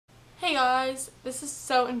Hey guys, this is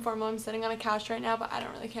so informal. I'm sitting on a couch right now, but I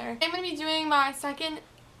don't really care. I'm going to be doing my second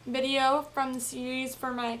video from the series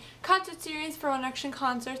for my concert series for One Direction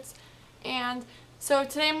concerts. And so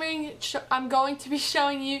today I'm going to be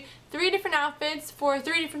showing you 3 different outfits for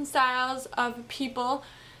 3 different styles of people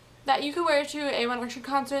that you could wear to a One Direction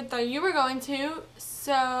concert that you were going to.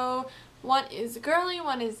 So one is girly,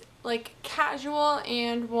 one is like casual,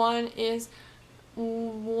 and one is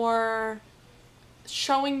more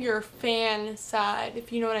showing your fan side,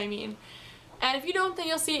 if you know what I mean. And if you don't, then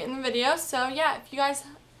you'll see it in the video. So yeah, if you guys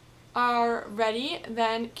are ready,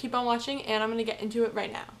 then keep on watching and I'm going to get into it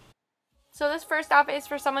right now. So this first outfit is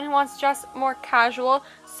for someone who wants just more casual.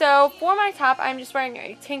 So for my top, I'm just wearing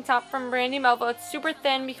a tank top from Brandy Melville. It's super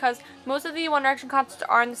thin because most of the One Direction concerts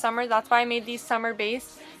are in the summer. That's why I made these summer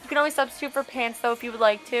based. You can always substitute for pants though if you would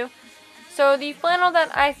like to. So the flannel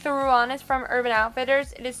that I threw on is from Urban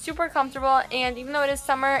Outfitters. It is super comfortable, and even though it is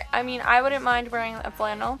summer, I mean, I wouldn't mind wearing a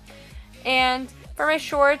flannel. And for my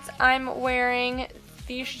shorts, I'm wearing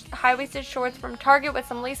these high-waisted shorts from Target with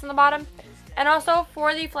some lace on the bottom. And also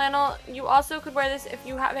for the flannel, you also could wear this if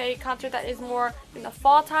you have a concert that is more in the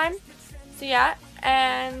fall time. So yeah,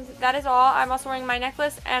 and that is all. I'm also wearing my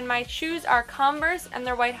necklace, and my shoes are Converse, and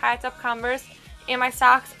they're white high-top Converse. And my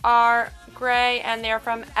socks are gray, and they're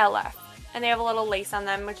from LF. And they have a little lace on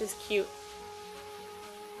them, which is cute.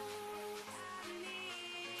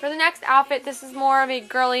 For the next outfit, this is more of a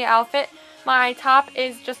girly outfit. My top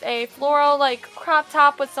is just a floral like crop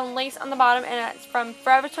top with some lace on the bottom, and it's from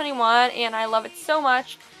Forever 21, and I love it so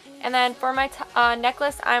much. And then for my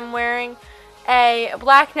necklace, I'm wearing a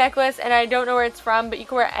black necklace, and I don't know where it's from, but you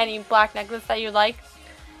can wear any black necklace that you like.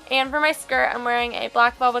 And for my skirt, I'm wearing a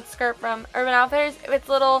black velvet skirt from Urban Outfitters. If it's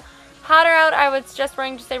a little hotter out, I was just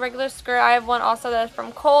wearing just a regular skirt. I have one also that's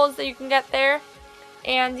from Kohl's that you can get there.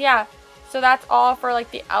 And yeah, so that's all for like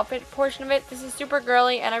the outfit portion of it. This is super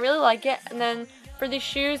girly and I really like it. And then for the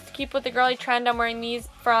shoes, to keep with the girly trend, I'm wearing these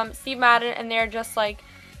from Madden, and they're just like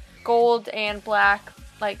gold and black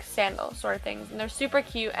like sandal sort of things. And they're super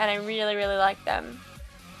cute and I really, really like them.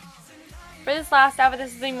 For this last outfit,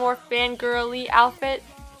 this is a more fangirly outfit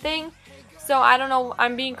thing. So I don't know,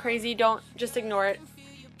 I'm being crazy, don't just ignore it.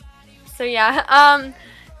 So yeah,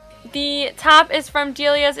 the top is from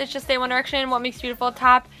Delias. It's just a One Direction What Makes Beautiful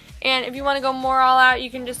top. And if you want to go more all out,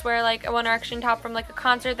 you can just wear like a One Direction top from like a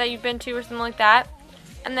concert that you've been to or something like that.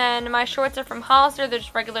 And then my shorts are from Hollister. They're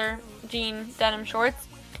just regular jean denim shorts.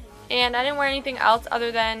 And I didn't wear anything else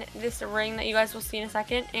other than this ring that you guys will see in a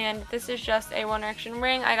second. And this is just a One Direction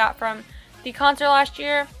ring I got from the concert last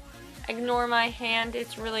year. Ignore my hand.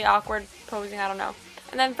 It's really awkward posing. I don't know.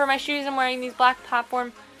 And then for my shoes, I'm wearing these black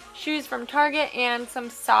platform shoes from Target and some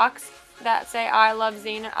socks that say I love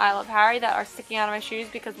Zayn and I love Harry that are sticking out of my shoes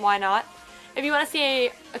because why not? If you want to see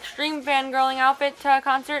a extreme fangirling outfit to a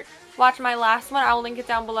concert, watch my last one. I will link it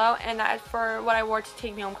down below, and that is for what I wore to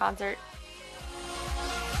Take Me Home concert.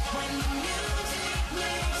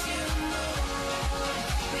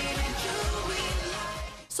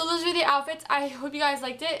 So those are the outfits. I hope you guys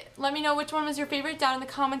liked it. Let me know which one was your favorite down in the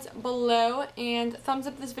comments below, and thumbs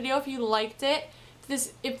up this video if you liked it.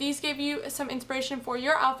 If these gave you some inspiration for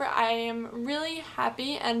your outfit, I am really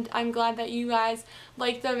happy and I'm glad that you guys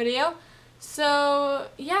liked the video. So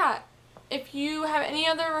yeah, if you have any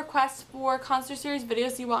other requests for concert series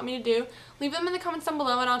videos you want me to do, leave them in the comments down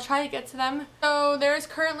below and I'll try to get to them. So there's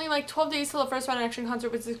currently like 12 days till the first One Direction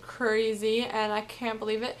concert, which is crazy and I can't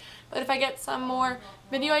believe it. But if I get some more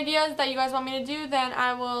video ideas that you guys want me to do, then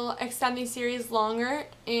I will extend these series longer.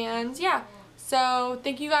 And yeah. So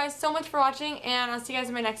thank you guys so much for watching, and I'll see you guys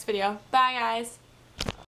in my next video. Bye guys!